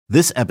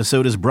This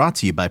episode is brought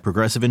to you by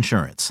Progressive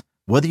Insurance.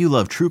 Whether you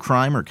love true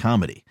crime or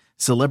comedy,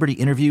 celebrity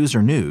interviews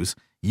or news,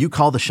 you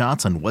call the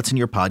shots on what's in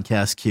your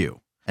podcast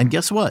queue. And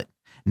guess what?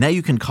 Now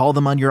you can call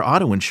them on your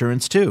auto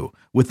insurance too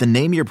with the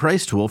Name Your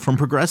Price tool from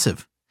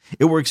Progressive.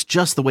 It works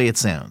just the way it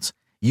sounds.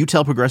 You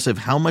tell Progressive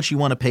how much you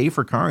want to pay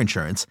for car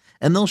insurance,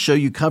 and they'll show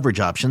you coverage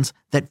options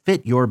that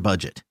fit your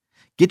budget.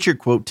 Get your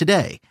quote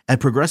today at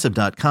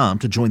Progressive.com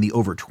to join the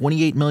over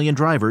 28 million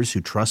drivers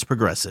who trust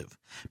Progressive.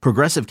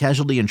 Progressive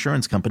Casualty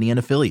Insurance Company and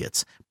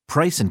Affiliates.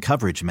 Price and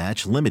coverage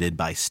match limited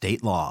by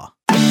state law.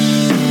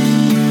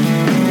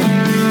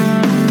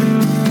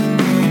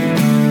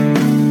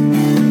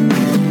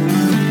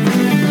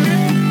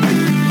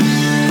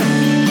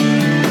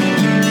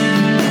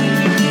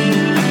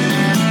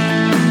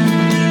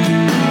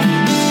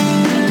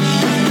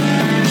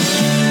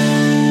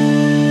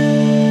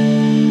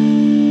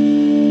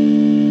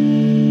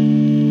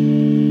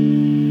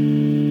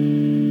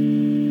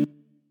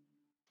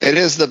 It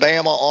is the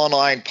Bama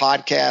Online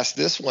Podcast,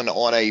 this one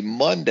on a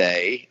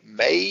Monday,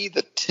 May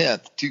the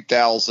 10th,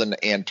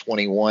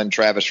 2021.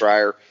 Travis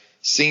Reier,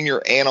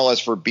 Senior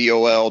Analyst for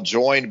BOL,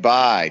 joined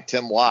by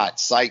Tim Watt,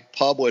 Site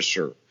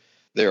Publisher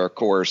there, of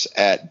course,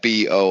 at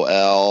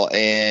BOL.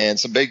 And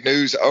some big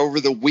news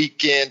over the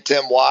weekend,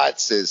 Tim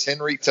Watts, is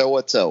Henry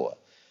To'oTo'o,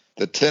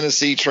 the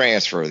Tennessee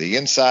transfer, the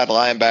inside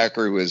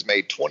linebacker who has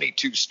made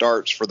 22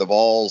 starts for the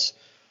Vols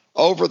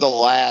over the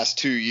last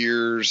 2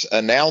 years,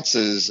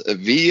 announces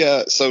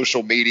via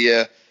social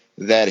media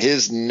that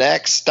his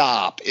next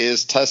stop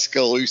is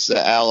Tuscaloosa,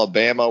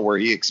 Alabama, where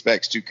he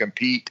expects to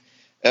compete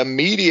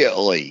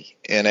immediately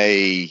in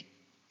a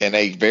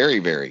very,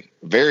 very,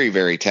 very,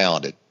 very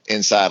talented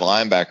inside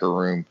linebacker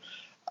room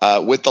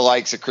with the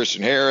likes of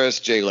Christian Harris,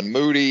 Jalen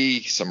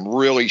Moody, some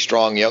really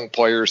strong young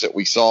players that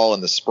we saw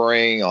in the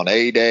spring on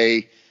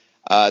A-Day.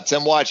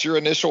 Tim, what's your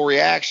initial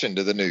reaction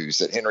to the news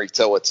that Henry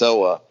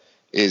To'oTo'o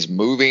is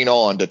moving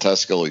on to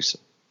Tuscaloosa?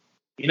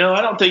 You know,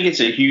 I don't think it's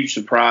a huge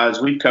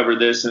surprise. We've covered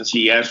this since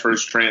he asked for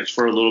his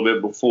transfer a little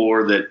bit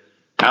before, that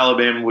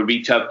Alabama would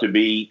be tough to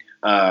beat.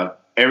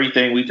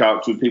 Everything we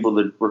talked to, people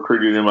that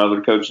recruited him, other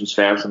coaching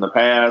staffs in the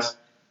past,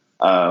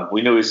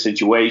 we knew his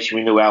situation.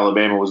 We knew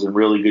Alabama was in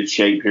really good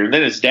shape here. And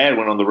then his dad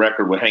went on the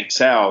record with Hank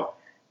South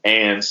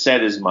and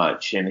said as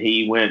much. And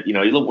he went, he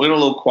went a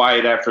little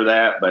quiet after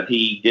that, but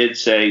he did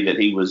say that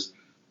he was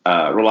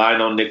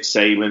relying on Nick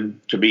Saban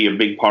to be a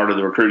big part of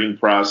the recruiting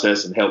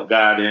process and help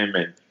guide him.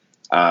 And,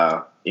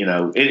 and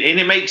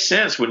it makes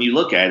sense when you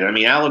look at it. I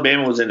mean,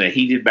 Alabama was in a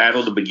heated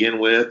battle to begin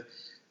with.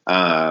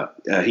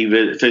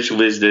 He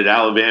officially visited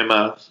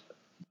Alabama,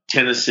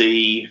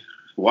 Tennessee,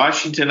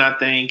 Washington, I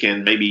think,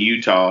 and maybe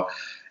Utah.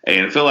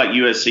 And I feel like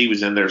USC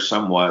was in there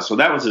somewhat. So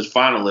that was his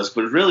finalist.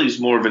 But it really is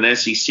more of an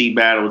SEC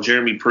battle.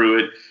 Jeremy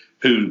Pruitt,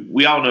 who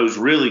we all know is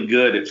really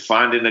good at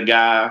finding a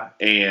guy.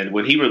 And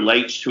when he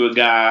relates to a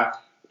guy,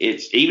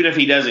 it's even if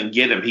he doesn't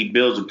get him, he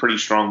builds a pretty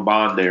strong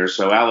bond there.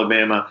 So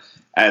Alabama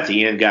at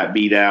the end got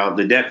beat out.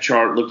 The depth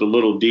chart looked a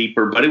little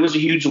deeper, but it was a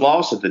huge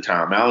loss at the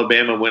time.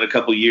 Alabama went a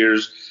couple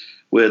years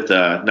with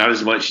not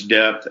as much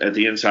depth at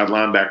the inside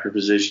linebacker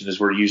position as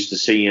we're used to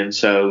seeing.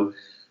 So,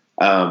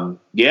 so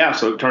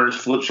it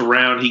flips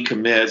around. He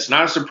commits.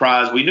 Not a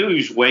surprise. We knew he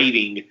was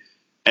waiting,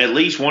 at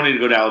least wanting to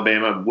go to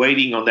Alabama,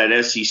 waiting on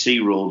that SEC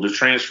rule, the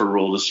transfer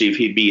rule, to see if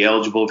he'd be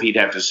eligible, if he'd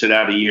have to sit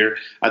out a year.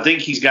 I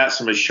think he's got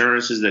some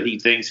assurances that he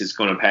thinks it's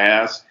going to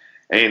pass,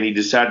 and he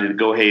decided to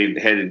go ahead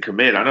and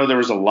commit. I know there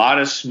was a lot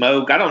of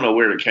smoke. I don't know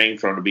where it came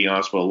from, to be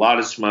honest, but a lot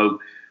of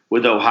smoke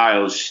with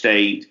Ohio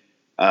State.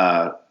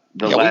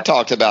 We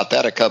talked about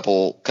that a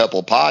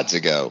couple pods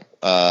ago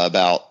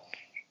about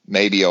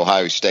maybe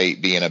Ohio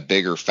State being a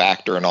bigger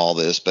factor in all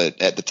this,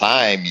 but at the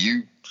time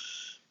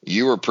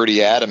you were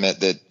pretty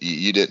adamant that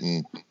you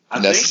didn't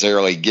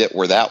necessarily get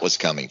where that was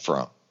coming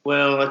from.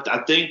 Well, I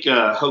think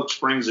hope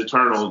springs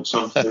eternal in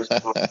some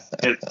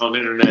on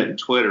internet and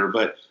Twitter,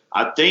 but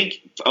I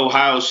think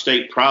Ohio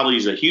State probably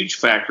is a huge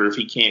factor if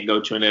he can't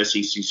go to an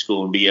SEC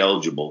school and be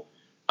eligible.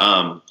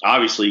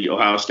 Obviously,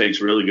 Ohio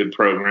State's a really good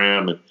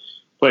program and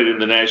played in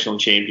the national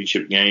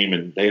championship game,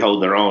 and they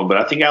hold their own. But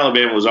I think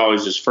Alabama was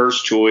always his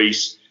first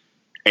choice,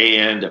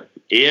 and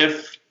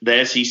if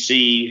the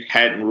SEC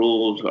hadn't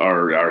ruled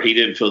or he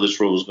didn't feel this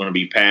rule was going to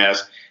be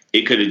passed,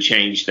 it could have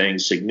changed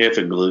things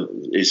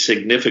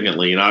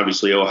significantly. And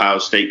obviously Ohio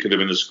State could have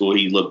been the school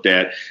he looked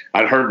at.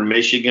 I'd heard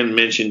Michigan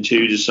mentioned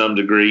too to some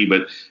degree,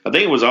 but I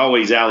think it was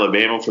always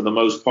Alabama for the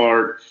most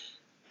part,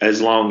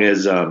 as long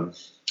as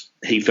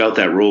he felt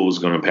that rule was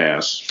going to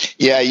pass.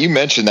 Yeah, you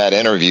mentioned that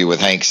interview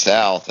with Hank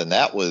South, and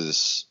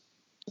it's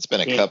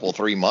been a couple,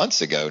 3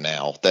 months ago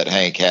now that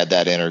Hank had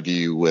that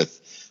interview with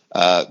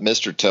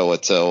Mr.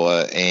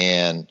 To'oTo'o,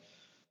 and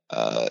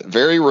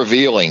very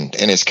revealing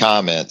in his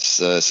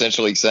comments,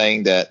 essentially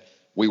saying that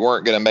we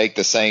weren't going to make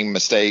the same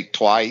mistake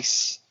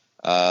twice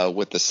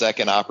with the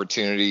second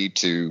opportunity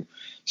to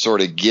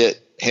sort of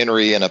get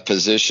Henry in a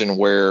position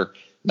where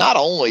not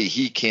only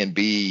he can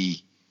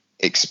be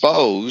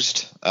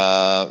exposed,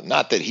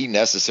 not that he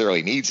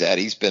necessarily needs that.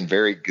 He's been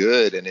very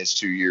good in his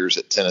 2 years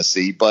at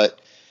Tennessee, but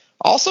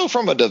Also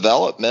from a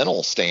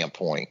developmental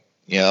standpoint,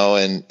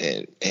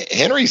 and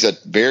Henry's a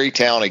very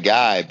talented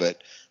guy,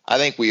 but I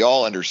think we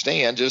all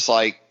understand, just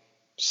like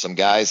some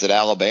guys that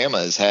Alabama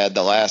has had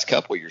the last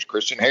couple of years,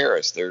 Christian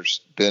Harris, there's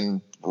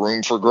been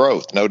room for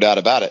growth, no doubt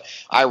about it.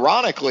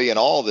 Ironically, in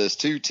all this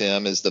too,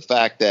 Tim, is the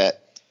fact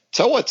that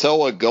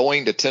To'oTo'o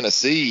going to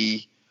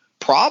Tennessee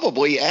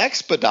probably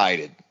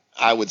expedited,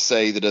 I would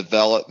say, the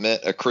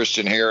development of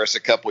Christian Harris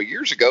a couple of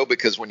years ago,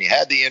 because when you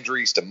had the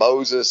injuries to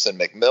Moses and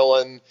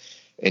McMillan,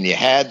 and you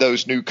had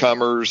those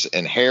newcomers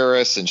and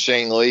Harris and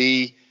Shane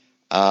Lee,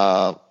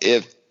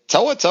 if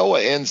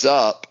To'oTo'o ends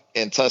up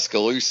in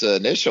Tuscaloosa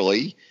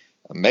initially,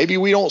 maybe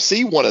we don't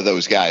see one of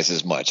those guys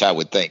as much, I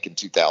would think, in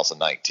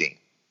 2019.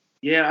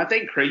 Yeah, I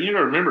think you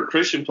remember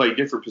Christian played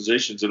different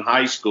positions in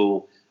high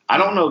school. I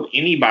don't know of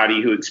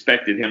anybody who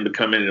expected him to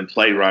come in and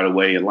play right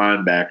away at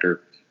linebacker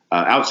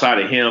outside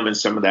of him and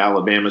some of the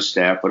Alabama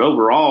staff. But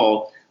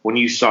overall, when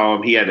you saw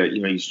him, he had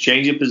he's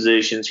changing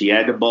positions. He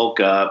had to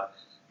bulk up.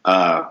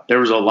 There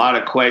was a lot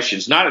of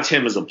questions. Not as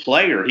him as a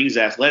player. He's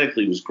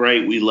athletically was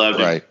great. We loved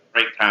him, right.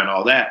 Great time,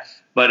 all that.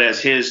 But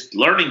as his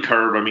learning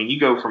curve, you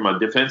go from a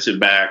defensive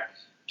back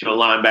to a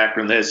linebacker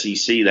in the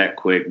SEC that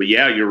quick. But,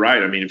 yeah, you're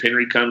right. If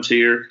Henry comes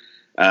here,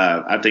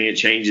 I think it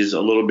changes a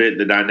little bit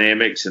the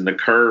dynamics and the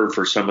curve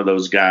for some of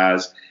those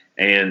guys.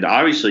 And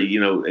obviously,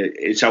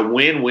 it's a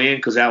win-win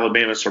because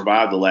Alabama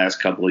survived the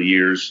last couple of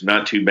years,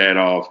 not too bad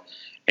off.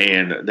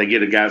 And they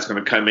get a guy that's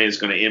going to come in, it's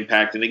going to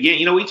impact. And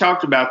again, we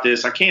talked about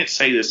this. I can't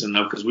say this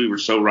enough because we were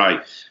so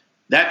right.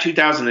 That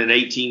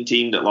 2018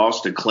 team that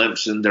lost to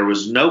Clemson, there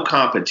was no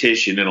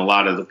competition in a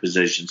lot of the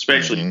positions,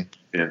 especially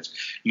defense.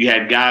 You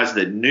had guys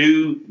that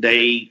knew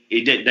they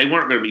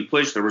weren't going to be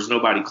pushed. There was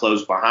nobody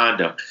close behind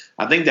them.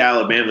 I think the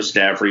Alabama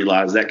staff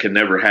realized that can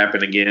never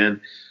happen again.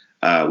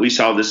 We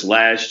saw this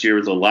last year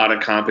with a lot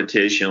of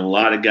competition, a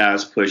lot of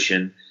guys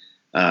pushing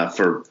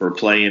for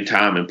playing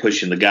time and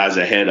pushing the guys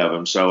ahead of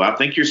them. So I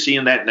think you're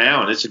seeing that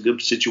now, and it's a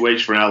good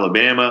situation for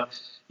Alabama.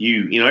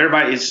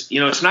 Everybody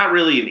it's not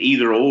really an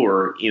either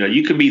or.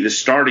 You can be the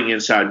starting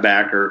inside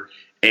backer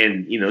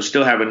and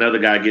still have another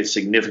guy get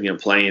significant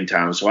playing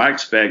time. So I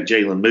expect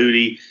Jalen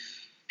Moody,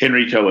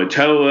 Henry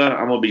To'oTo'o.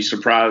 I'm gonna be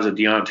surprised if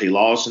Deontay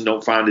Lawson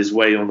don't find his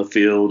way on the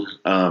field.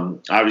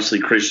 Obviously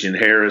Christian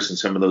Harris and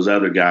some of those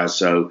other guys.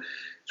 So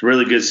it's a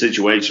really good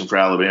situation for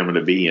Alabama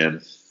to be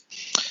in.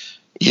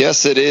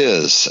 Yes, it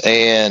is.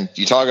 And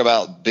you talk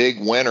about big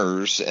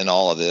winners in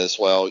all of this.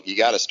 Well, you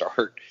got to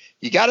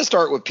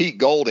start with Pete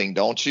Golding,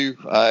 don't you?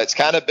 It's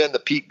kind of been the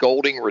Pete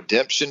Golding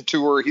redemption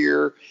tour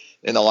here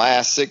in the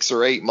last 6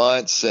 or 8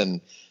 months. And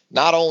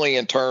not only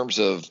in terms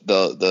of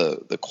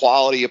the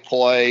quality of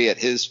play at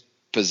his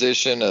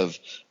position of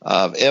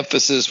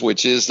emphasis,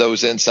 which is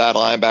those inside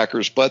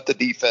linebackers, but the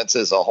defense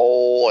as a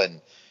whole.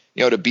 And,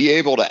 to be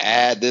able to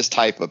add this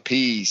type of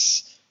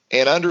piece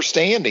and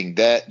understanding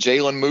that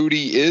Jalen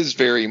Moody is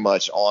very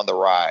much on the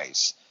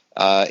rise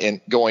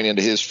and going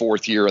into his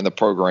 4th year in the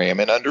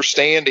program, and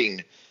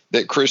understanding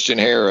that Christian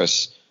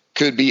Harris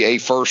could be a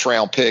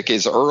first-round pick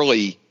as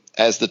early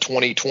as the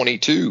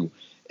 2022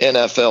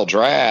 NFL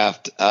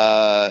draft.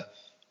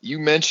 You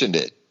mentioned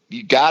it.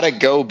 You got to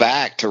go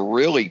back to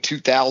really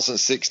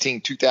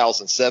 2016,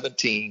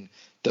 2017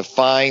 to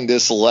find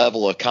this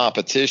level of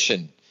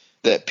competition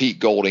that Pete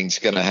Golding's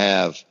going to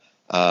have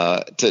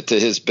to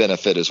his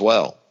benefit as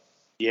well.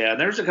 Yeah,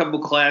 there's a couple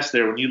of class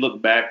there. When you look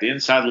back, the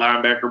inside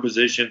linebacker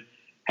position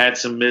had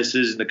some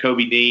misses.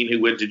 Nakobe Dean, who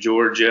went to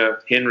Georgia,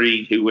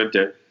 Henry, who went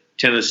to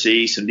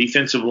Tennessee, some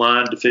defensive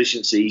line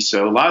deficiencies.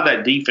 So a lot of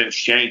that defense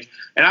changed.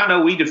 And I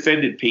know we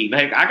defended Pete.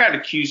 Heck, I got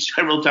accused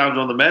several times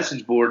on the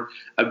message board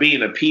of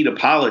being a Pete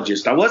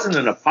apologist. I wasn't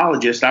an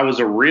apologist. I was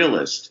a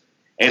realist.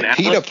 And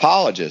Pete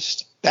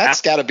apologist.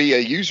 That's got to be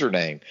a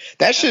username.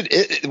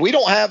 We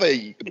don't have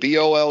a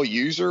BOL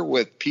user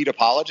with Pete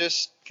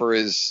apologist for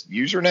his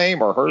username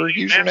or her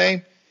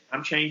username.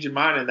 I'm changing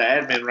mine in the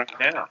admin right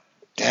now.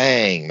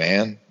 Dang,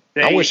 man.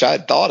 I wish I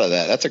had thought of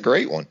that. That's a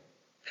great one.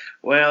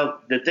 Well,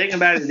 the thing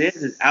about it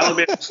is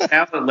Alabama's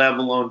talent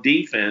level on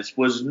defense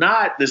was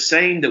not the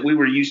same that we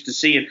were used to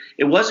seeing.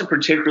 It wasn't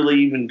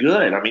particularly even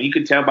good. You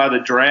could tell by the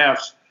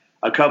drafts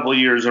a couple of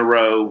years in a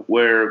row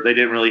where they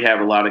didn't really have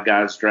a lot of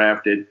guys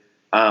drafted.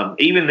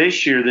 Even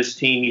this year, this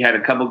team, you had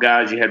a couple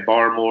guys. You had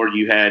Barmore,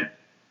 you had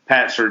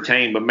Pat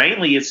Surtain, but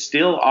mainly it's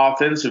still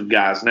offensive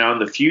guys. Now, in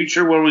the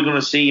future, what are we going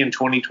to see in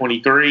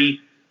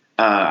 2023?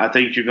 I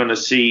think you're going to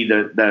see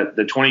the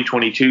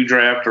 2022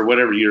 draft or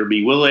whatever year it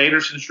be. Will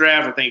Anderson's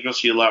draft, I think you're going to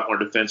see a lot more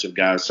defensive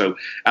guys. So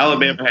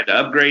Alabama had to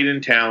upgrade in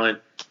talent.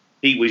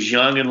 He was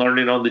young and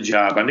learning on the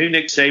job. I knew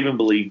Nick Saban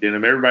believed in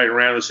him. Everybody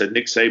around us said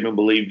Nick Saban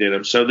believed in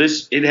him. So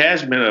it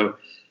has been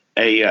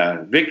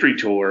a victory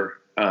tour,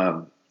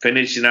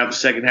 finishing out the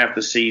second half of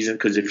the season.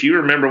 Because if you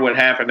remember what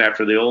happened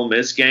after the Ole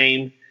Miss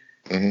game,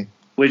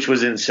 which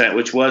was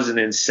an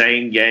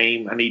insane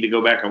game. I need to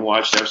go back and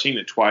watch that. I've seen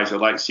it twice.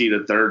 I'd like to see it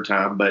a third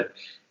time. But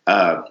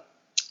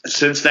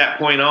since that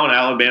point on,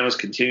 Alabama's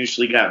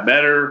continuously got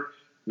better.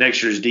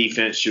 Next year's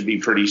defense should be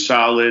pretty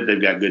solid.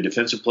 They've got good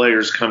defensive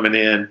players coming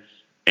in.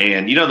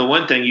 And, the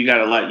one thing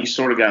you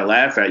sort of got to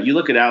laugh at, you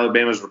look at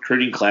Alabama's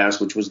recruiting class,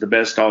 which was the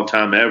best all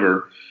time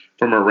ever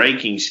from a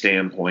ranking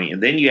standpoint.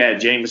 And then you add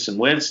Jameis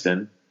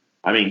Winston.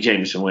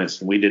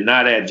 We did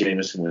not add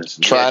Jameis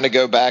Winston. Trying to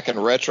go back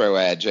and retro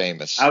add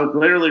Jameis. I was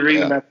literally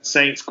reading about the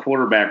Saints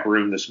quarterback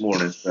room this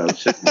morning. So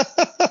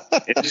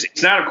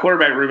it's not a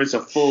quarterback room, it's a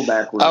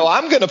fullback room. Oh,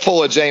 I'm going to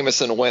pull a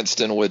Jameis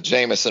Winston with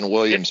Jameson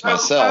Williams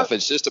myself.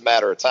 It's just a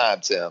matter of time,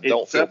 Tim.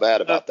 Don't feel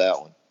bad about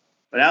that one.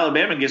 But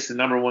Alabama gets the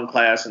number one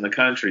class in the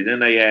country. Then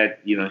they add,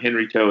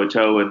 Henry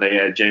To'oTo'o, and they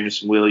add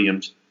Jameson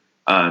Williams,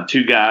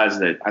 two guys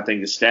that I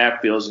think the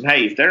staff feels. And,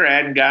 hey, if they're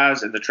adding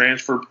guys in the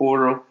transfer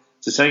portal,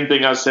 it's the same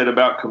thing I said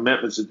about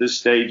commitments at this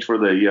stage for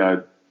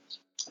the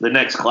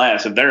next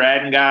class. If they're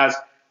adding guys,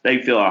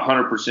 they feel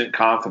 100%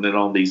 confident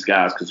on these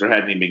guys because there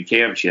hadn't even been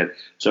camps yet.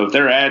 So if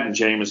they're adding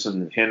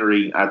Jameson and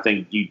Henry, I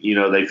think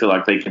they feel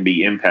like they can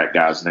be impact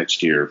guys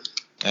next year.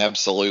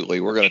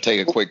 Absolutely. We're going to take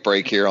a quick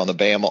break here on the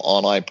Bama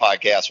Online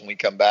Podcast. When we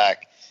come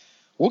back,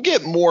 we'll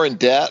get more in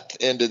depth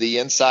into the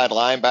inside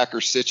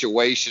linebacker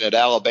situation at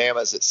Alabama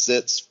as it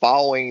sits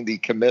following the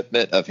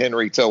commitment of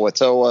Henry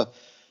To'oTo'o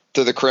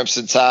to the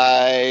Crimson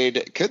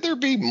Tide. Could there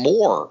be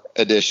more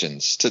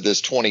additions to this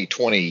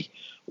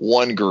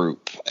 2021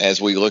 group as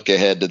we look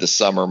ahead to the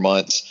summer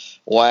months?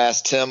 We'll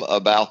ask Tim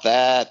about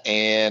that.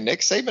 And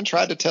Nick Saban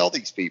tried to tell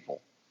these people,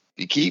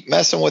 you keep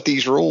messing with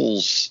these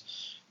rules,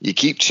 you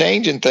keep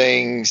changing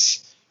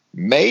things,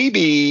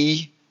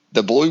 maybe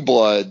the Blue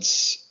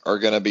Bloods are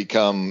going to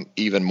become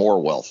even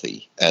more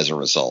wealthy as a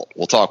result.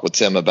 We'll talk with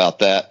Tim about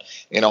that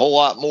and a whole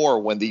lot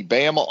more when the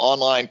Bama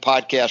Online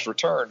Podcast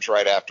returns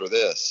right after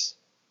this.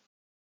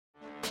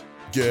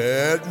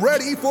 Get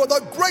ready for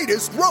the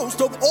greatest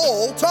roast of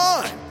all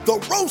time, the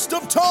Roast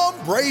of Tom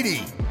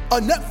Brady, a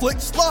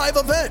Netflix live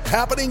event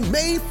happening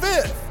May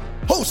 5th.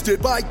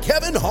 Hosted by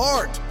Kevin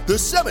Hart, the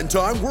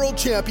 7-time world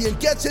champion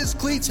gets his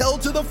cleats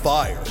held to the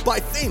fire by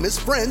famous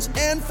friends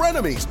and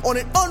frenemies on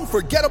an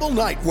unforgettable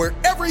night where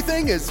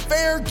everything is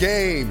fair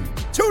game.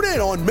 Tune in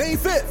on May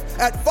 5th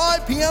at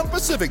 5 p.m.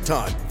 Pacific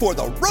time for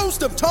the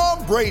Roast of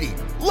Tom Brady,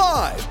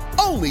 live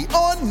only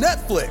on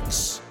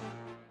Netflix.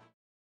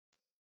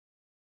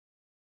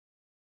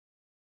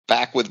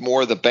 Back with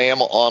more of the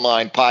Bama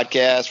Online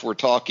Podcast. We're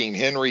talking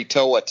Henry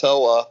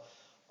To'oTo'o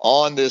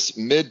on this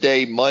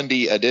midday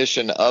Monday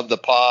edition of the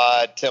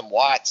pod. Tim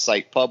Watts,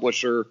 site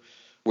publisher,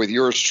 with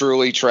yours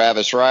truly,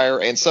 Travis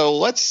Reier. And so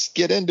let's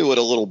get into it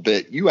a little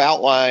bit. You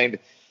outlined,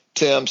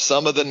 Tim,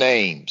 some of the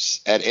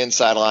names at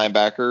inside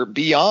linebacker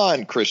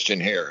beyond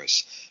Christian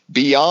Harris,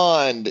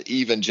 beyond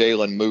even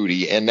Jalen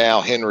Moody, and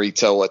now Henry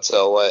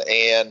To'oTo'o.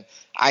 And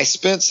I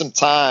spent some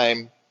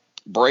time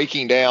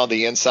breaking down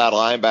the inside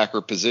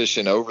linebacker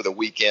position over the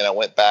weekend. I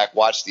went back,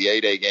 watched the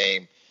A-Day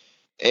game.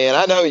 And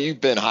I know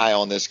you've been high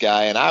on this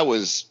guy, and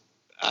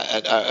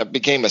I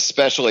became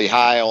especially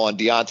high on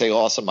Deontay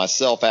Lawson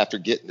myself after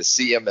getting to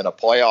see him in a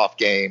playoff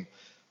game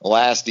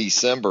last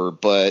December.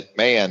 But,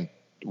 man,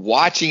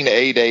 watching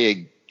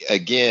A-Day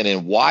again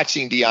and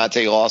watching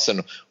Deontay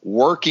Lawson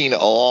working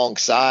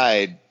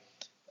alongside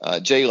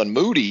Jalen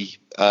Moody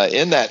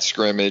in that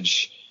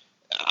scrimmage,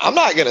 I'm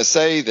not going to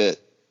say that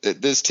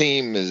this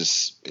team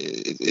is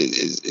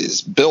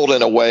built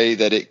in a way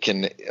that it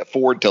can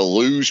afford to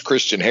lose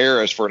Christian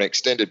Harris for an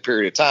extended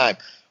period of time.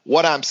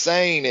 What I'm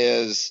saying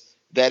is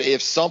that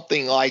if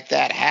something like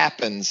that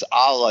happens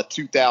a la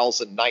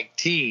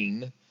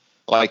 2019,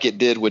 like it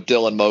did with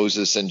Dylan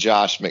Moses and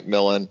Josh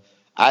McMillan,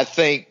 I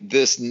think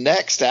this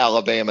next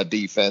Alabama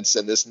defense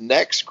and this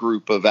next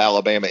group of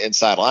Alabama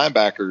inside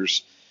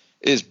linebackers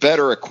is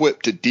better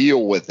equipped to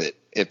deal with it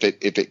if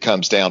it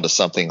comes down to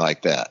something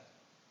like that.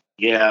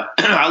 Yeah,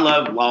 I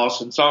love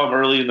Lawson. Saw him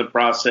early in the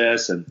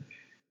process, and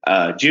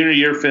junior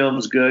year film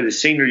was good.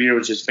 His senior year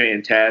was just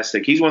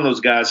fantastic. He's one of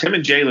those guys. Him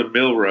and Jalen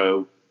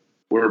Milroe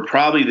were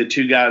probably the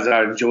two guys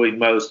I enjoyed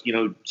most.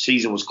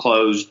 Season was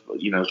closed,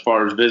 as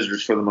far as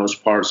visitors for the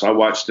most part, so I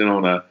watched it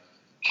on a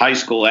high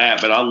school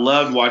app. But I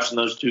loved watching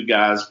those two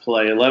guys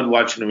play. I loved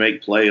watching them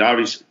make plays.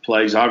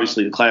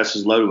 Obviously, the class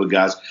is loaded with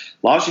guys.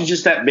 Lawson's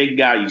just that big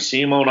guy. You see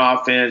him on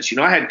offense.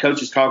 I had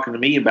coaches talking to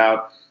me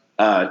about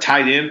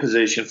tight end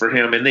position for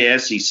him in the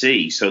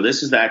SEC. So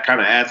this is that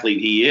kind of athlete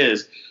he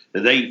is.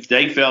 That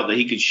they felt that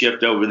he could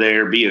shift over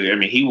there.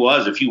 He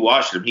was. If you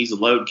watched him, he's a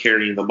load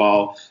carrying the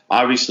ball.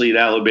 Obviously at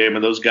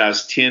Alabama, those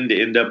guys tend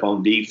to end up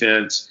on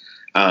defense.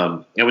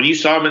 And when you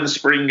saw him in the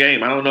spring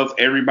game, I don't know if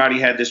everybody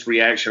had this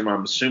reaction.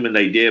 I'm assuming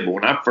they did. But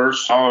when I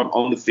first saw him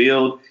on the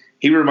field,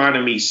 he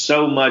reminded me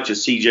so much of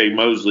C.J.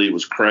 Mosley. It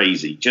was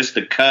crazy. Just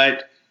the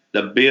cut,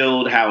 the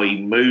build, how he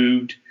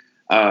moved.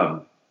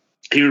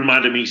 He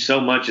reminded me so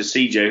much of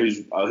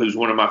CJ, who's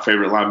one of my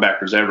favorite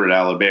linebackers ever at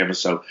Alabama.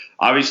 So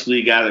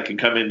obviously a guy that can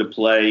come into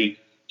play.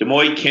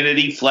 Demoy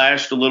Kennedy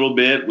flashed a little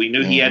bit. We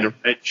knew he had a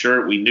red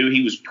shirt. We knew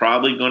he was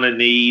probably going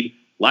to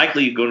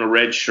likely going to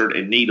red shirt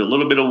and need a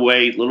little bit of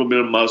weight, a little bit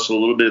of muscle,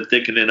 a little bit of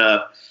thickening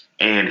up.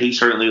 And he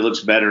certainly looks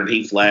better, and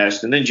he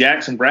flashed. And then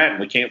Jackson Bratton,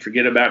 we can't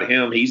forget about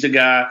him. He's a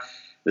guy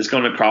that's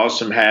going to cause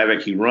some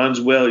havoc. He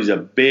runs well. He's a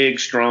big,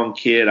 strong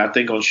kid. I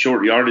think on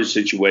short yardage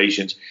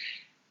situations,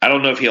 I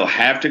don't know if he'll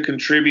have to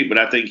contribute, but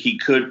I think he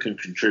can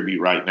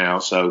contribute right now.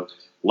 So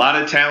a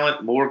lot of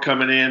talent, more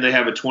coming in. They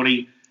have a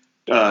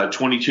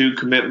 22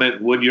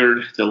 commitment.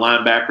 Woodyard, the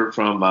linebacker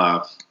from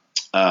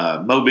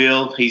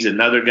Mobile, he's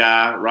another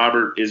guy.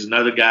 Robert is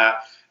another guy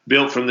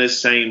built from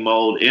this same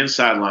mold.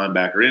 Inside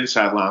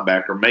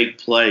linebacker, make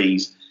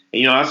plays.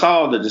 And, I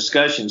saw the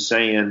discussion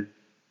saying,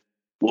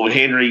 will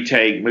Henry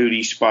take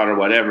Moody's spot or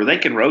whatever? They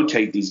can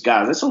rotate these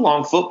guys. It's a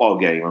long football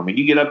game. I mean,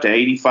 you get up to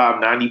 85,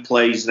 90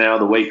 plays now,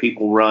 the way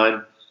people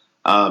run.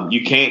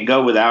 You can't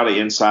go without an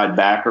inside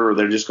backer, or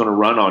they're just going to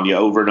run on you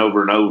over and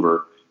over and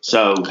over.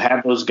 So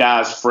have those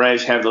guys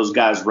fresh, have those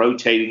guys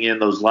rotating in,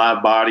 those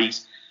live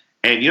bodies.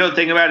 And, the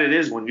thing about it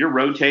is when you're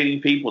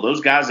rotating people,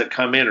 those guys that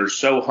come in are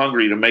so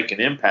hungry to make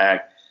an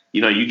impact.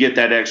 You get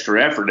that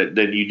extra effort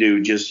than you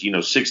do just,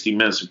 60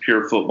 minutes of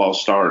pure football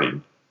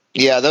starting.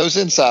 Yeah, those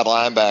inside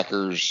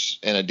linebackers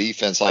in a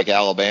defense like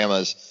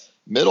Alabama's,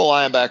 middle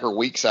linebacker,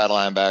 weak side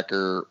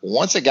linebacker,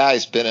 once a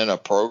guy's been in a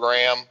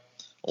program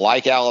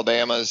like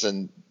Alabama's,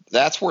 and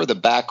that's where the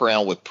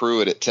background with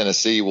Pruitt at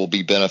Tennessee will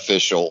be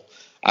beneficial,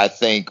 I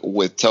think,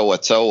 with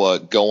Toa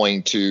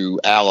going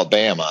to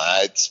Alabama.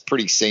 It's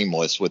pretty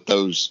seamless with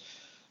those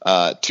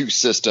two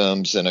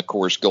systems, and, of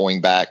course,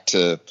 going back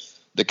to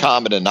the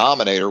common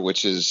denominator,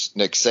 which is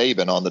Nick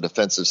Saban on the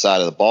defensive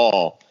side of the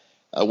ball.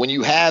 When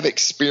you have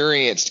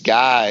experienced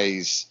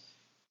guys,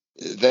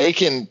 they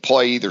can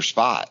play either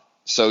spot.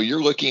 So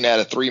you're looking at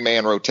a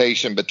 3-man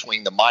rotation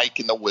between the Mike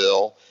and the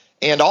Will.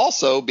 And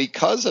also,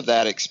 because of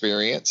that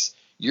experience,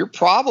 you're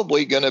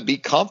probably going to be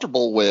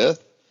comfortable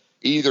with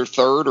either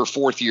third or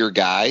fourth year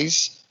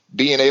guys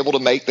being able to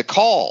make the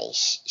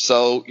calls.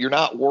 So you're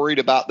not worried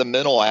about the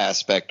mental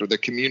aspect or the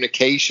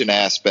communication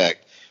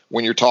aspect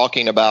when you're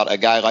talking about a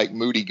guy like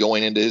Moody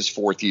going into his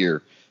fourth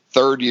year,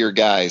 third year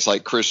guys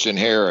like Christian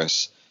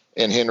Harris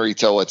and Henry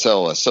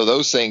To'oTo'o. So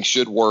those things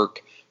should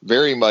work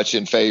very much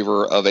in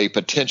favor of a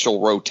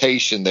potential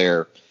rotation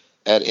there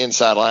at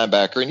inside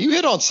linebacker. And you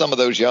hit on some of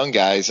those young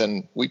guys,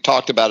 and we've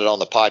talked about it on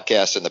the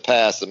podcast in the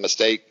past. The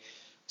mistake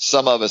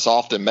some of us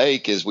often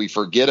make is we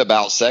forget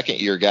about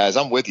second-year guys.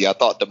 I'm with you. I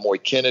thought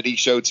DeMoy Kennedy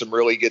showed some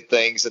really good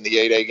things in the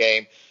 8A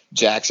game.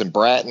 Jackson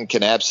Bratton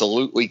can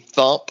absolutely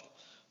thump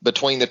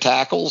between the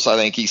tackles. I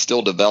think he's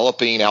still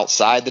developing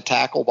outside the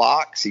tackle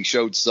box. He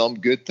showed some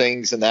good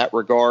things in that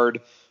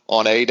regard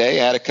on A-Day.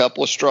 Had a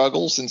couple of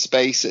struggles in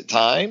space at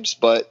times,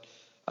 but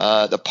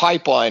the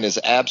pipeline is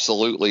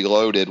absolutely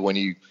loaded when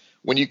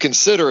you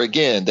consider,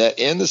 again, that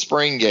in the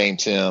spring game,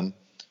 Tim,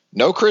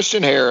 no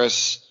Christian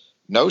Harris,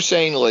 no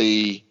Shane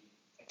Lee,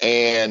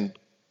 and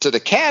to the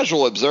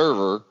casual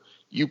observer,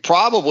 you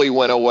probably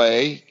went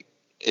away,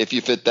 if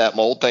you fit that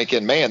mold,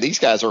 thinking, man, these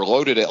guys are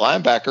loaded at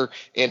linebacker,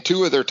 and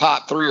two of their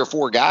top 3 or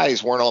 4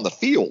 guys weren't on the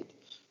field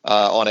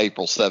on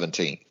April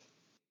 17th.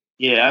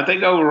 Yeah, I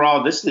think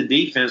overall, this is the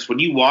defense. When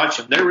you watch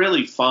them, they're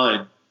really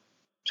fun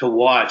to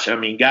watch. I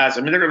mean, guys,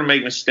 they're going to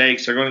make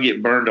mistakes. They're going to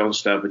get burned on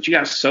stuff. But you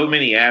got so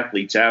many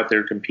athletes out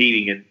there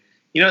competing. And,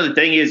 the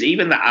thing is,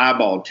 even the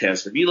eyeball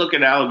test, if you look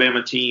at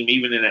Alabama team,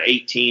 even in an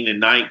 18 and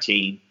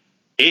 19,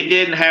 it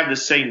didn't have the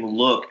same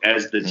look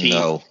as the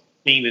team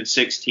 15 and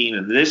 16.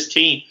 And this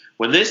team,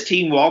 when this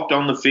team walked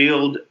on the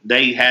field,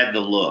 they had the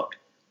look.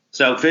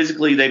 So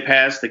physically, they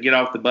passed the get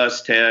off the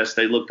bus test.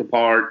 They looked the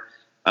part.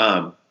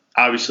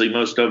 Obviously,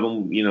 most of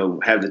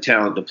them, have the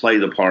talent to play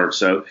the part.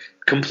 So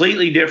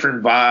completely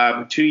different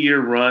vibe.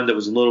 2-year run that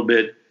was a little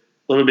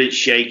bit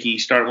shaky,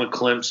 starting with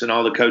Clemson,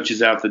 all the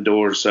coaches out the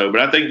door. So, but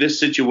I think this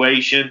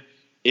situation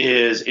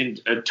is in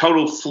a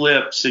total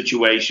flip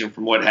situation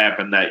from what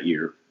happened that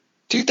year.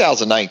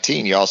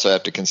 2019, you also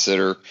have to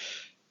consider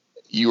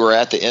you were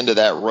at the end of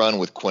that run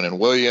with Quinnen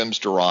Williams,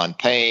 Daron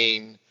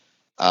Payne,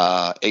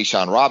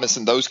 A'Shawn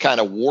Robinson, those kind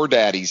of war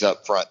daddies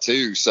up front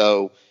too.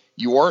 So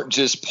you weren't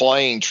just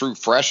playing true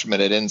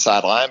freshmen at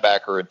inside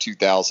linebacker in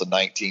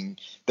 2019.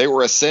 They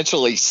were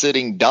essentially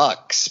sitting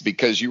ducks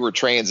because you were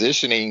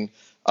transitioning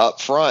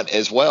up front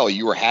as well.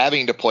 You were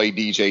having to play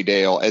DJ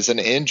Dale as an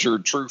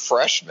injured true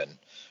freshman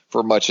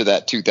for much of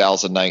that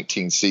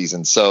 2019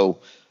 season. So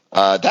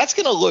that's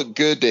going to look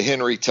good to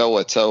Henry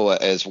To'oTo'o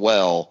as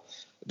well.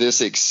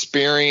 This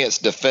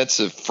experienced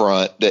defensive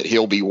front that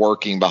he'll be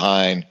working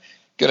behind,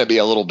 going to be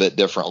a little bit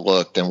different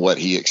look than what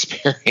he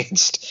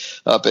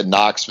experienced up in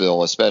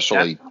Knoxville,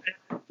 especially.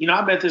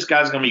 I bet this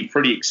guy's going to be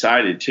pretty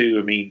excited too.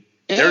 I mean,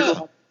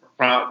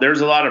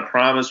 there's a lot of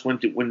promise when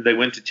they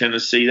went to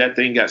Tennessee. That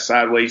thing got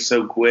sideways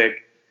so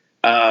quick.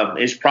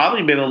 It's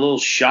probably been a little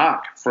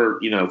shock for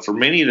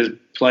many of the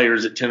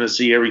players at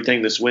Tennessee,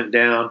 everything that's went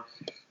down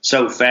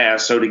so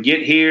fast. So to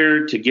get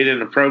here, to get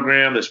in a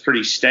program that's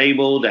pretty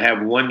stable, to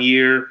have 1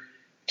 year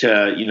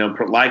to,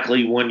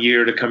 likely 1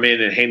 year to come in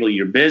and handle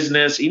your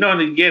business. And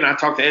again, I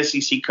talked to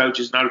SEC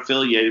coaches not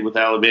affiliated with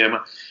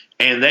Alabama,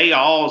 and they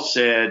all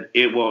said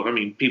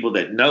people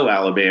that know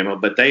Alabama,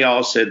 but they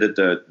all said that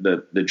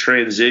the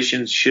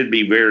transitions should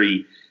be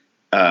very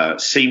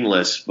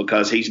seamless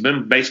because he's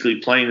been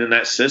basically playing in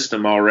that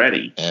system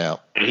already. Yeah,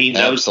 and he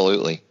knows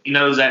absolutely. He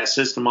knows that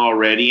system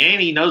already, and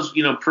he knows,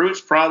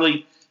 Pruitt's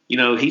probably,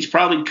 he's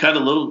probably cut a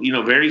little,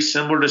 very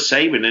similar to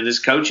Saban in his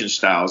coaching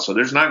style. So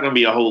there's not going to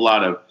be a whole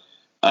lot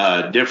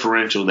of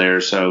differential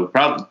there. So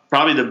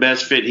probably the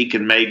best fit he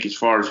can make as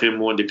far as him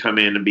wanting to come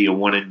in and be a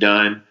one and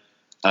done.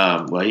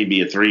 He'd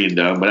be a 3 and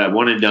done, but a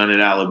one and done at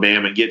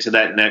Alabama, get to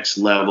that next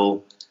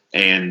level.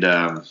 And,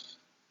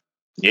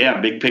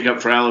 big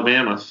pickup for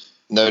Alabama.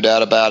 No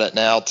doubt about it.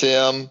 Now,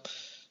 Tim,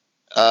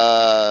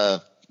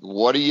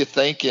 what are you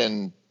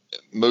thinking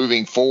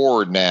moving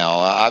forward now?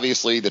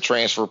 Obviously, the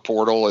transfer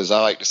portal, as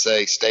I like to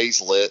say,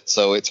 stays lit,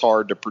 so it's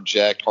hard to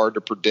project, hard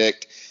to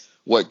predict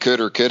what could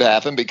or could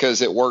happen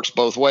because it works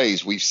both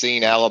ways. We've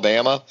seen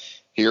Alabama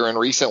here in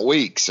recent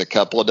weeks. A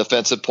couple of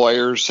defensive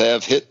players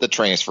have hit the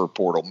transfer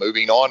portal,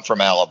 moving on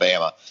from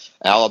Alabama.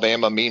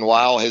 Alabama,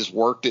 meanwhile, has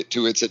worked it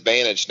to its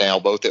advantage now,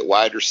 both at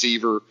wide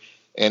receiver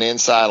and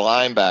inside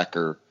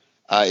linebacker.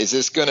 Is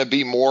this going to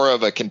be more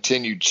of a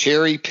continued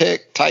cherry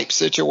pick type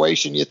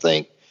situation, you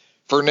think,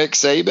 for Nick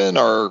Saban,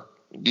 or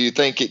do you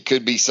think it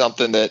could be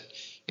something that,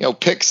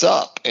 picks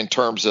up in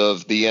terms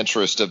of the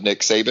interest of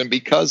Nick Saban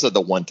because of the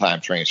one-time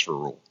transfer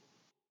rule?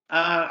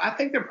 I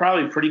think they're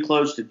probably pretty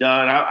close to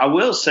done. I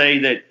will say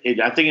that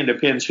I think it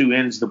depends who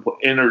enters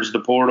the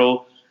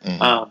portal.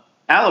 Mm-hmm.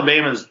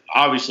 Alabama's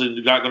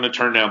obviously not going to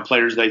turn down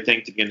players they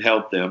think that can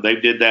help them. They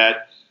did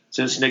that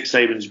since Nick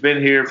Saban's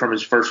been here from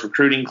his first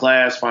recruiting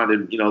class,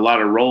 finding a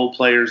lot of role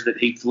players that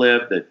he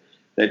flipped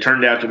that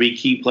turned out to be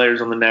key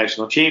players on the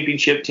national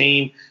championship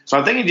team. So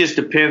I think it just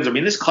depends. I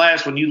mean, this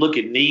class, when you look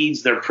at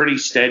needs, they're pretty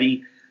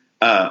steady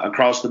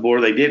across the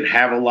board. They didn't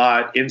have a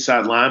lot.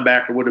 Inside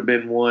linebacker would have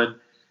been one.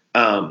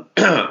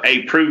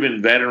 A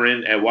proven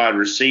veteran at wide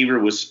receiver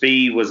with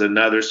speed was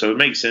another. So it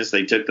makes sense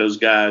they took those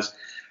guys.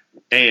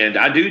 And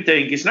I do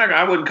think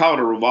I wouldn't call it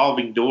a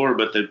revolving door,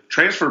 but the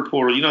transfer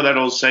portal, that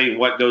old saying,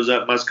 what goes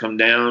up must come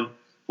down.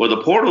 Well,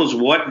 the portal is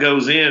what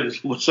goes in.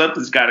 Well,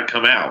 something's got to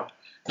come out.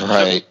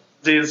 Right.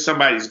 Then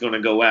somebody's going to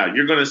go out.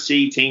 You're going to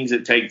see teams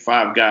that take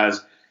 5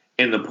 guys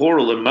in the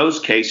portal. In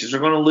most cases, are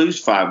going to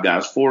lose 5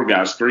 guys, 4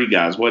 guys, 3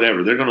 guys,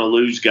 whatever. They're going to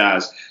lose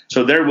guys.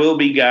 So there will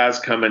be guys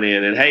coming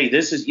in. And, hey,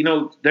 this is,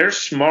 they're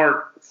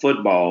smart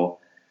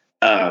football.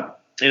 A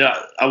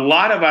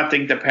lot of, I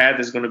think, the path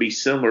is going to be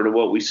similar to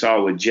what we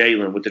saw with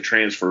Jalen with the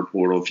transfer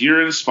portal. If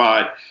you're in a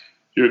spot,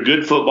 you're a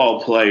good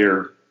football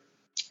player,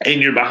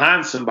 and you're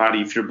behind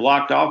somebody, if you're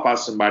blocked off by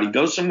somebody,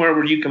 go somewhere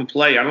where you can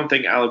play. I don't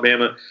think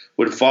Alabama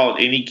would fault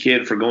any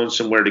kid for going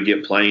somewhere to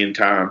get playing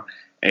time.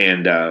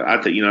 And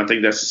I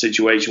think that's the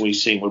situation we've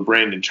seen with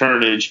Brandon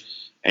Turnage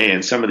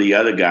and some of the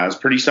other guys.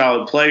 Pretty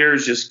solid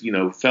players, just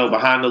fell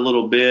behind a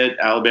little bit.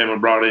 Alabama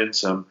brought in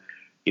some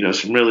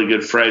really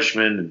good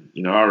freshmen,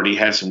 and, already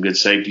had some good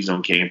safeties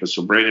on campus.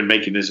 So Brandon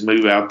making his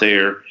move out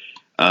there,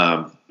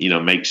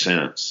 makes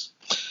sense.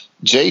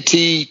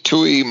 JT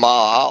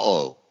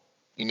Tuima'o.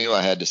 You knew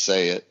I had to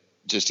say it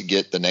just to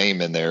get the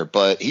name in there,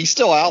 but he's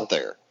still out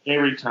there.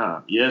 Every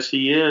time. Yes,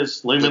 he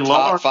is. The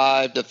top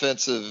 5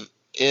 defensive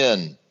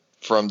end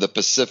from the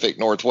Pacific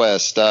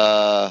Northwest.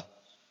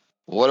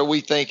 What are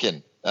we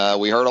thinking?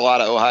 We heard a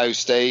lot of Ohio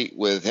State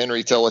with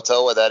Henry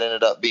To'oTo'o. That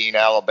ended up being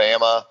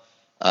Alabama.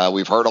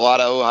 We've heard a lot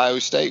of Ohio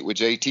State with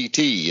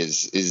JTT.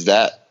 Is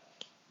that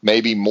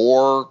maybe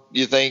more,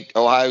 you think,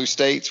 Ohio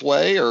State's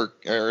way, or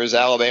is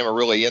Alabama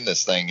really in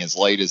this thing as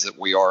late as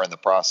we are in the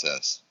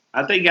process?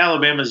 I think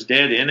Alabama's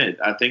dead in it.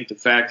 I think the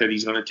fact that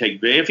he's going to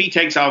if he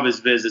takes all of his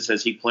visits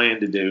as he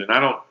planned to do, and I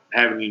don't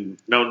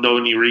know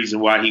any reason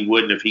why he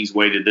wouldn't if he's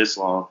waited this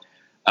long.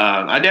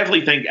 I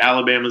definitely think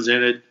Alabama's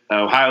in it.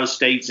 Ohio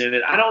State's in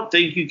it. I don't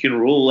think you can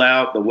rule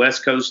out the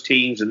West Coast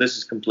teams, and this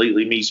is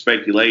completely me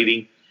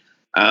speculating.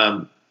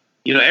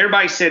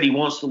 Everybody said he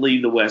wants to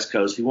leave the West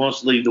Coast. He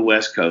wants to leave the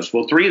West Coast.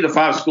 Well, 3 of the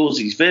 5 schools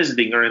he's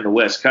visiting are in the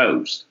West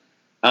Coast.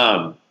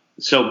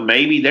 So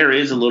maybe there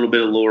is a little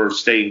bit of lure of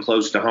staying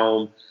close to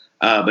home.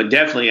 But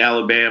definitely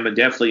Alabama,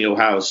 definitely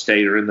Ohio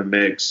State are in the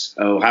mix.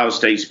 Ohio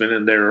State's been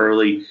in there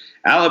early.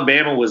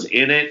 Alabama was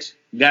in it,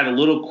 got a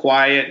little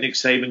quiet. Nick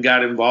Saban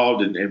got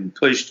involved and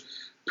pushed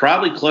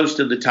probably close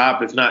to the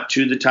top, if not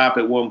to the top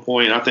at one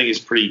point. I think it's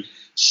pretty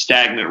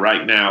stagnant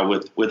right now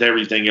with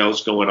everything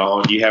else going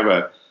on. You have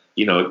a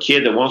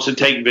kid that wants to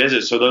take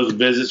visits, so those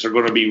visits are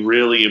going to be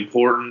really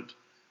important.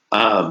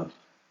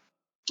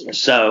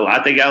 So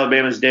I think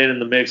Alabama's dead in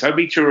the mix. It'd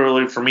be too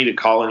early for me to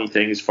call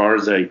anything as far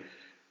as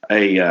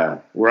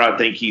where I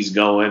think he's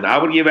going. I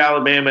would give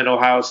Alabama and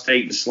Ohio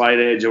State the slight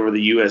edge over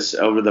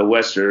the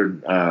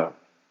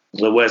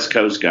West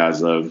Coast guys,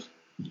 though.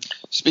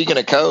 Speaking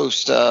of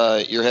coast,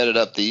 you're headed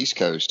up the East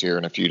Coast here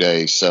in a few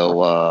days,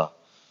 so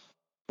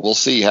we'll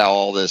see how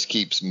all this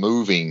keeps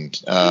moving.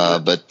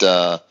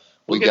 But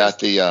we got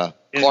the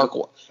Clark,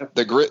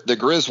 the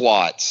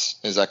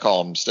Griswolds, as I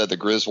call them, instead of the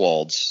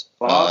Griswolds.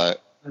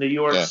 New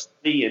York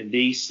City and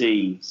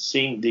D.C.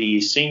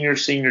 The senior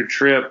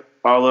trip.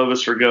 All of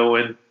us are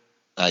going.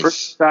 Nice. We're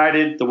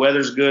excited. The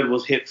weather's good.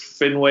 We'll hit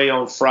Fenway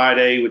on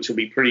Friday, which will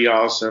be pretty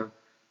awesome.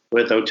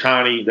 With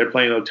Ohtani, they're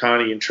playing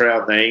Ohtani and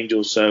Trout and the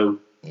Angels. So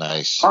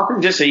nice.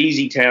 Boston's just an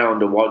easy town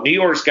to walk. New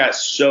York's got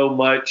so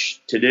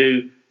much to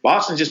do.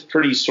 Boston's just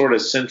pretty sort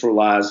of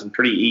centralized and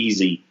pretty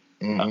easy.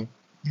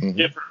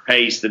 different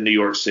pace than New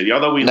York City.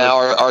 Although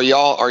are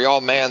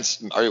y'all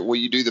will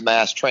you do the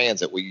mass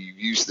transit? Will you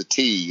use the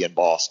T in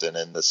Boston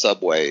and the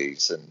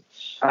subways? And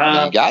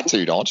you got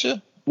to, don't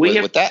you?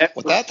 With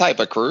that type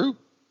of crew,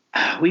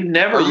 we've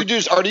never. Or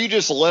do you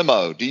just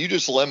limo? Do you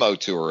just limo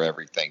tour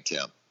everything,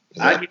 Tim?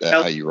 Is that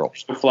how you roll?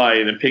 Fly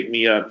in and pick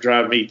me up,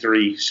 drive me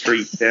 3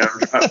 streets down.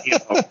 Drive me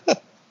home.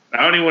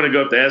 I don't even want to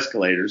go up the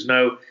escalators.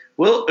 No,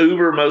 we'll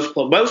Uber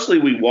mostly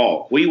we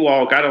walk.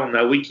 I don't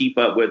know. We keep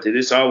up with it.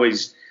 It's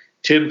always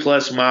 10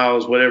 plus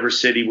miles, whatever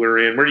city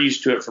we're in. We're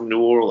used to it from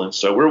New Orleans.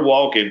 So we're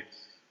walking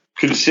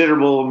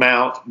considerable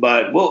amount,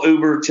 but we'll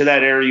Uber to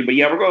that area. But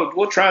yeah,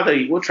 we'll try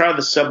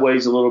the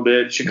subways a little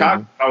bit.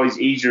 Chicago's always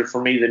easier for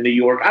me than New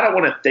York. I don't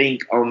want to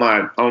think on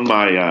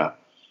my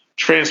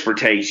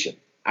transportation.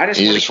 I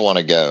just want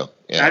to go.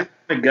 Yeah. I just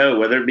want to go,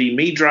 whether it be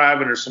me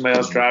driving or somebody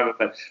else driving.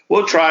 But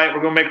we'll try it.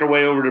 We're gonna make our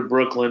way over to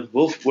Brooklyn.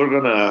 We're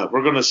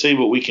gonna see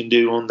what we can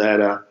do on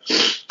that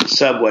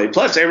subway.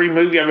 Plus, every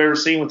movie I've ever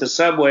seen with the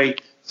subway,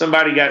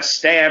 somebody got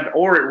stabbed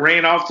or it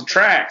ran off the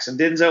tracks, and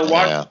Denzel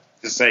Washington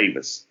to save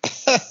us.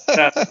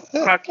 I'm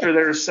not sure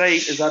they're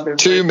safe. As I've been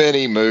too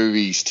many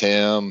movies,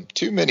 Tim.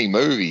 Too many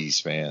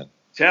movies, man.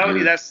 Telling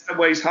you that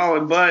subway's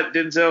hauling butt.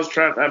 Denzel's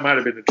trying. That might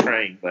have been a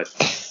train, but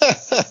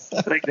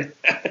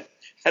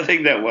I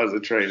think that was a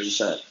train in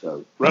fact.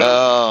 So,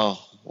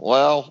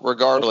 well,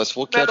 regardless,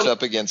 we'll catch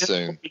up again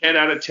soon. We head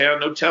out of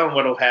town. No telling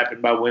what'll happen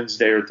by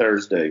Wednesday or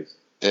Thursday.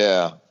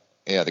 Yeah.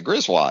 The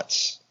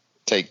Griswolds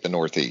take the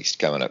Northeast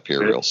coming up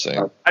here real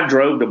soon. I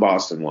drove to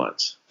Boston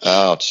once.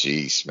 Oh,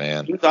 jeez,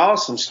 man. It was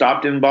awesome.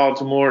 Stopped in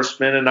Baltimore,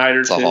 spent a night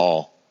or two. It's a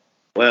haul.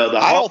 Well,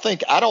 I don't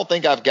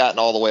think I've gotten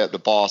all the way up to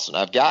Boston.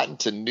 I've gotten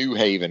to New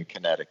Haven,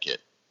 Connecticut.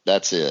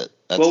 That's it.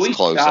 That's as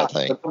close, I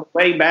think.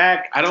 Way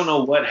back, I don't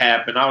know what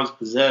happened. I was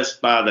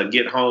possessed by the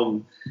get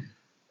home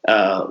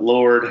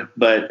Lord,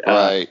 but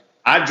right.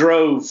 I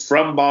drove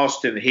from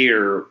Boston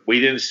here. We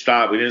didn't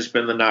stop. We didn't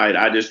spend the night.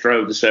 I just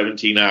drove the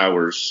 17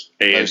 hours.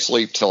 And no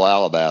sleep till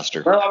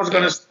Alabaster. Well, I was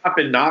going to stop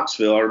in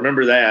Knoxville. I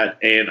remember that.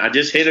 And I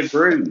just hit a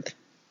groove.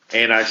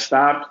 And I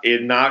stopped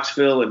in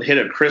Knoxville and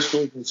hit a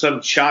Crystal in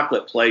some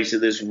chocolate place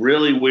at this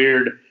really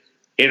weird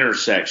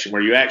intersection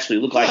where you actually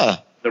look like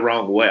the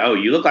wrong way. Oh,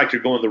 you look like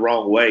you're going the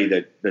wrong way.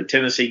 That the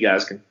Tennessee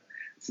guys can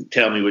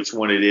tell me which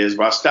one it is.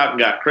 But I stopped and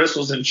got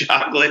Crystals and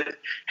chocolate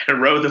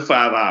and rode the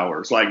 5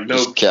 hours. Like no,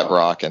 just kept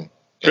rocking.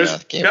 Yeah,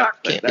 can't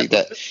beat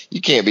that. You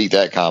can't beat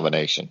that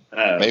combination.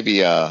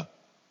 Maybe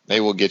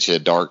we'll get you a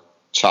dark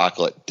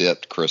chocolate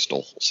dipped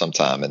Crystal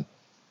sometime and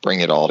bring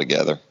it all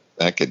together.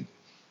 That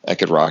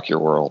could rock your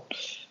world.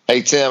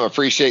 Hey, Tim,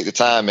 appreciate the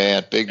time,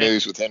 man. Big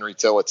news with Henry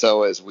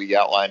To'oTo'o as we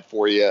outlined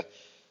for you.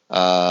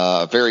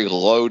 Very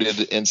loaded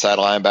inside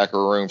linebacker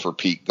room for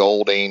Pete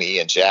Golding.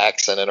 Ian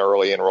Jackson, an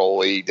early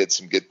enrollee, did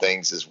some good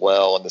things as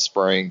well in the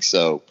spring.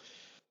 So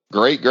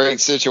great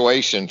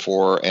situation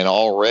for an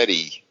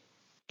already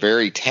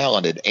very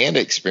talented and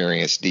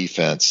experienced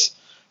defense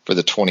for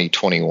the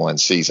 2021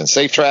 season.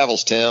 Safe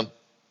travels, Tim.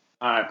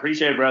 All right.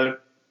 Appreciate it, brother.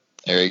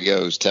 There he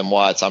goes, Tim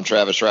Watts. I'm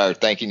Travis Schreier,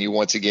 thanking you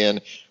once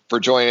again for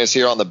joining us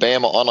here on the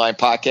Bama Online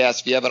Podcast.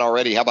 If you haven't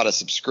already, how about a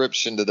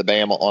subscription to the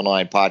Bama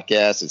Online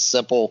Podcast? It's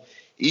simple,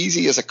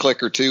 easy as a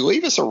click or two.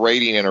 Leave us a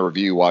rating and a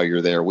review while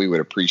you're there. We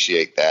would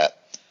appreciate that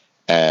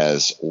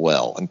as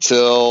well.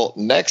 Until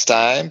next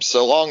time,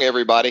 so long,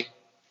 everybody.